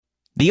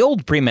The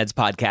Old Pre-Meds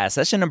Podcast,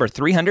 session number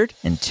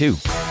 302.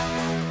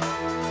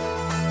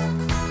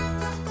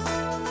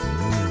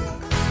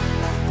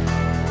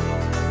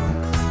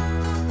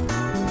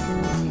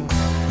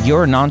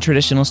 You're a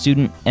non-traditional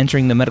student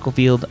entering the medical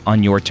field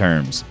on your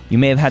terms. You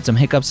may have had some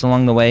hiccups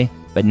along the way,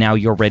 but now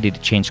you're ready to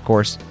change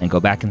course and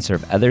go back and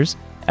serve others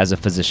as a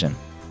physician.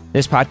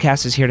 This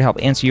podcast is here to help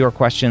answer your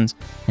questions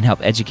and help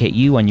educate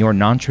you on your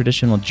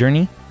non-traditional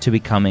journey to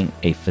becoming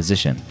a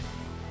physician.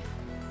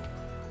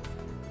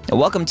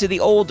 Welcome to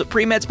the Old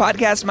Pre-Meds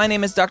Podcast. My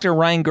name is Dr.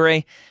 Ryan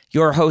Gray,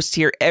 your host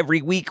here every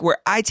week, where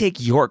I take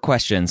your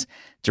questions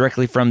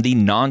directly from the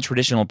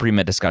non-traditional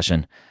pre-med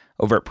discussion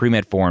over at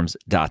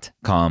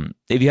premedforums.com.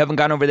 If you haven't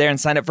gone over there and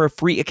signed up for a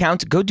free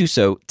account, go do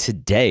so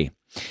today.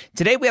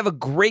 Today, we have a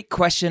great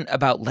question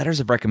about letters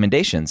of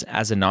recommendations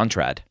as a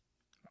non-trad.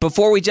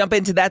 Before we jump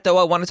into that, though,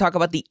 I want to talk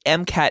about the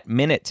MCAT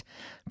Minute,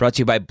 brought to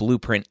you by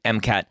Blueprint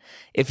MCAT.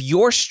 If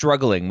you're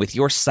struggling with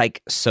your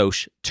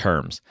psych-soc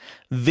terms,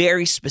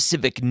 very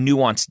specific,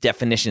 nuanced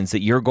definitions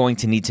that you're going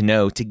to need to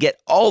know to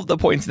get all of the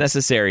points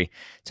necessary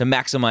to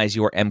maximize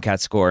your MCAT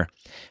score,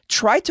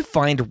 try to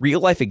find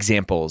real-life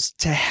examples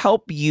to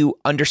help you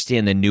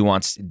understand the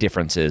nuanced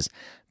differences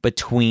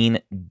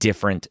between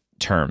different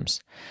terms.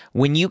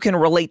 When you can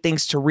relate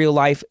things to real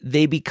life,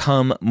 they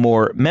become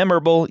more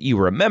memorable, you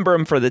remember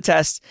them for the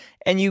test,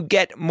 and you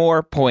get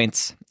more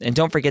points. And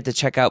don't forget to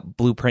check out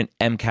Blueprint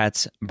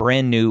MCAT's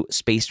brand new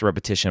spaced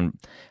repetition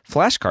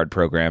flashcard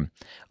program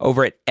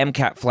over at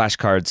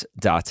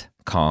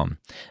mcatflashcards.com.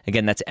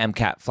 Again, that's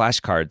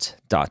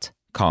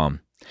mcatflashcards.com.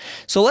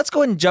 So let's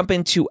go ahead and jump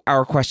into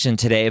our question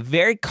today, a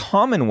very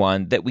common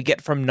one that we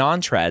get from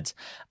non-trads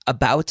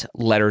about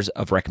letters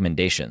of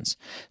recommendations.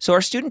 So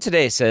our student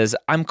today says,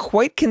 I'm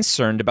quite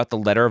concerned about the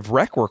letter of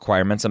rec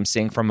requirements I'm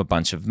seeing from a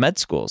bunch of med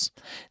schools.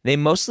 They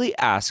mostly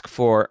ask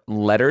for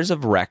letters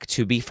of rec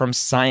to be from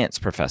science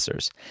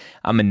professors.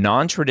 I'm a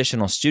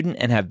non-traditional student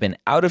and have been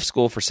out of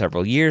school for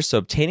several years, so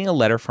obtaining a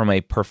letter from a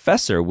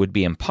professor would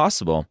be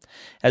impossible,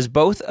 as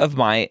both of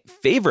my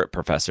favorite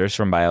professors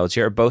from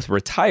biology are both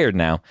retired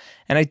now,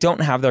 and I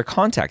don't have their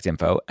contact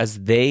info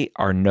as they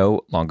are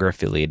no longer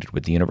affiliated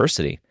with the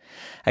university.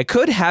 I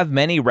could have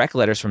many rec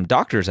letters from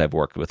doctors I've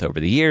worked with over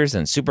the years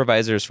and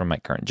supervisors from my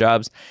current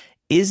jobs.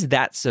 Is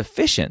that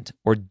sufficient,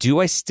 or do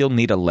I still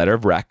need a letter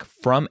of rec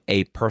from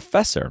a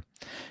professor?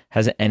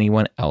 Has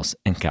anyone else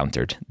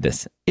encountered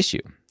this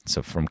issue?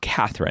 So from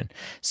Catherine.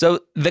 So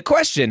the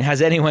question,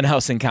 has anyone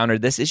else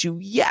encountered this issue?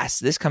 Yes,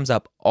 this comes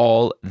up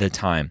all the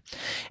time.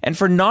 And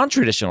for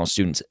non-traditional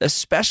students,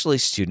 especially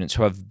students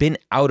who have been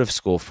out of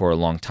school for a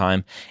long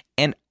time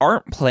and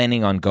aren't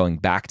planning on going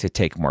back to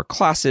take more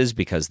classes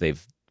because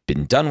they've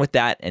been done with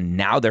that and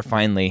now they're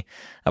finally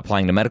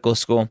applying to medical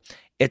school,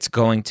 it's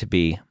going to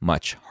be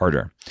much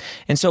harder.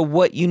 And so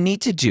what you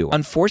need to do,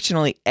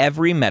 unfortunately,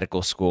 every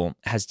medical school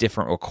has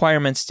different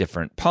requirements,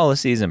 different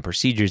policies and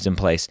procedures in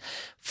place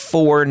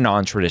for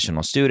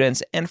non-traditional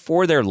students and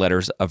for their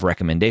letters of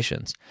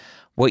recommendations.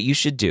 What you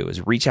should do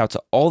is reach out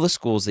to all the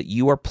schools that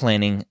you are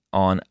planning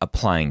on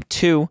applying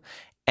to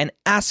and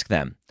ask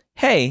them,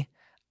 hey,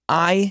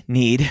 I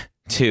need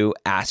to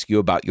ask you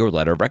about your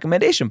letter of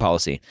recommendation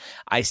policy.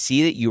 I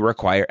see that you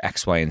require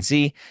X, Y, and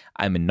Z.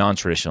 I'm a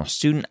non-traditional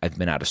student. I've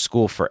been out of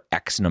school for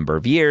X number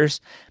of years,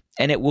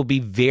 and it will be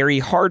very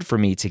hard for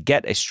me to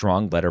get a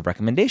strong letter of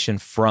recommendation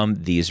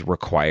from these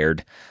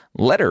required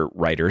letter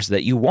writers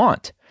that you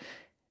want.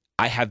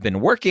 I have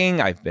been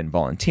working, I've been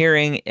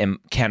volunteering, and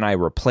can I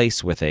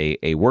replace with a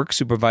work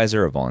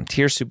supervisor, a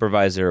volunteer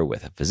supervisor,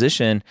 with a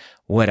physician,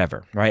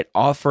 whatever, right?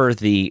 Offer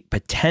the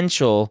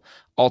potential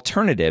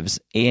alternatives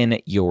in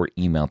your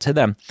email to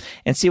them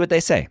and see what they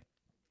say.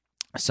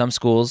 Some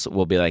schools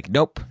will be like,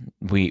 nope,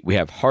 we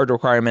have hard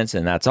requirements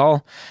and that's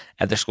all.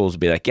 Other schools will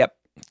be like, yep,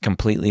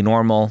 completely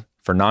normal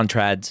for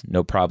non-trads,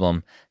 no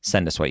problem.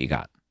 Send us what you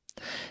got.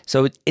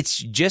 So it's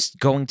just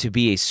going to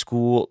be a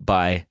school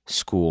by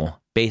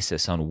school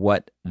basis on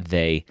what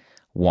they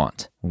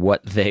want,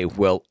 what they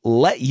will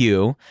let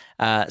you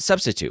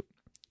substitute,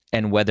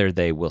 and whether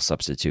they will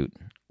substitute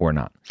or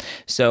not.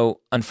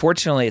 So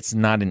unfortunately, it's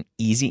not an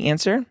easy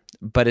answer,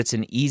 but it's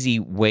an easy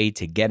way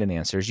to get an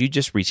answer. You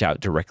just reach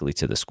out directly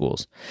to the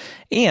schools,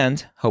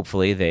 and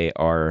hopefully they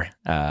are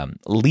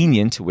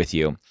lenient with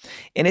you.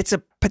 And it's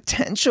a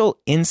potential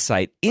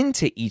insight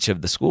into each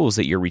of the schools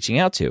that you're reaching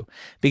out to,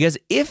 because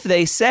if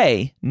they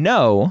say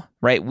no,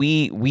 right,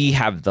 we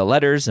have the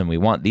letters and we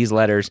want these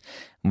letters.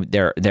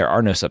 There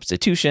are no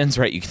substitutions,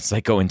 right? You can just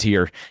like go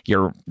into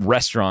your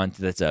restaurant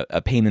that's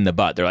a pain in the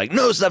butt. They're like,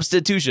 no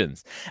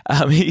substitutions.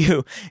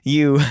 You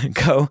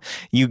go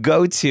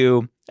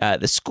to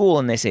the school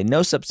and they say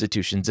no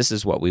substitutions. This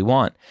is what we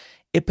want.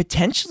 It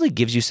potentially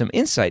gives you some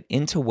insight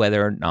into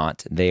whether or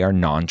not they are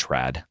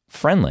non-trad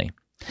friendly.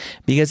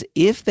 Because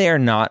if they are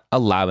not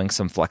allowing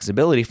some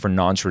flexibility for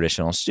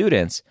non-traditional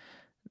students,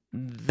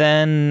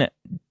 then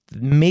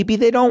maybe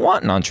they don't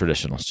want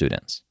non-traditional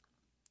students.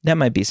 That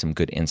might be some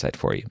good insight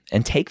for you.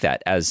 And take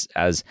that as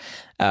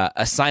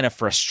a sign of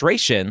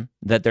frustration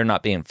that they're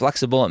not being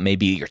flexible. It may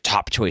be your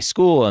top choice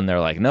school and they're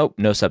like, nope,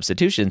 no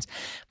substitutions.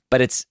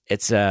 but it's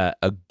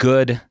a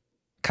good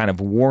kind of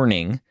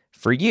warning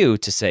for you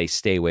to say,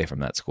 stay away from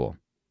that school.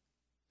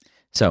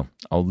 So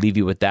I'll leave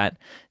you with that.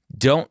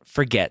 Don't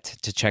forget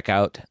to check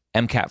out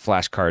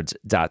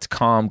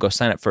MCATflashcards.com. Go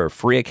sign up for a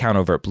free account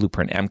over at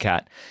Blueprint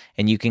MCAT,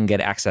 and you can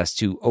get access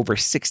to over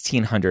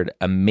 1,600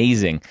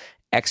 amazing,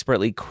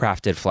 expertly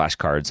crafted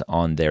flashcards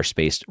on their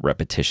spaced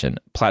repetition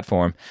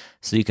platform,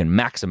 so you can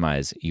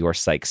maximize your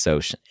Psych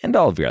Soc and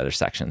all of your other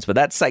sections. But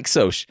that Psych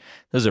Soc,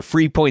 those are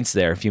free points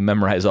there if you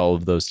memorize all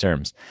of those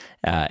terms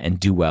and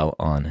do well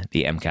on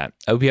the MCAT.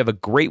 I hope you have a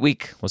great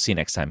week. We'll see you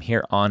next time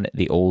here on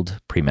the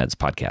Old Pre-Meds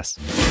Podcast.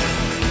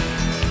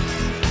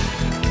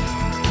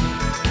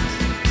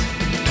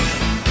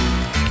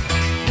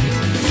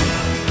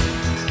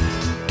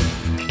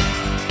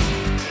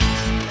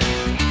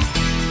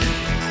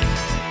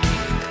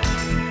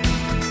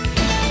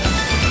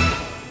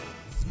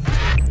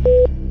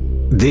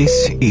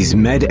 This is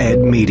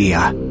MedEd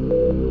Media.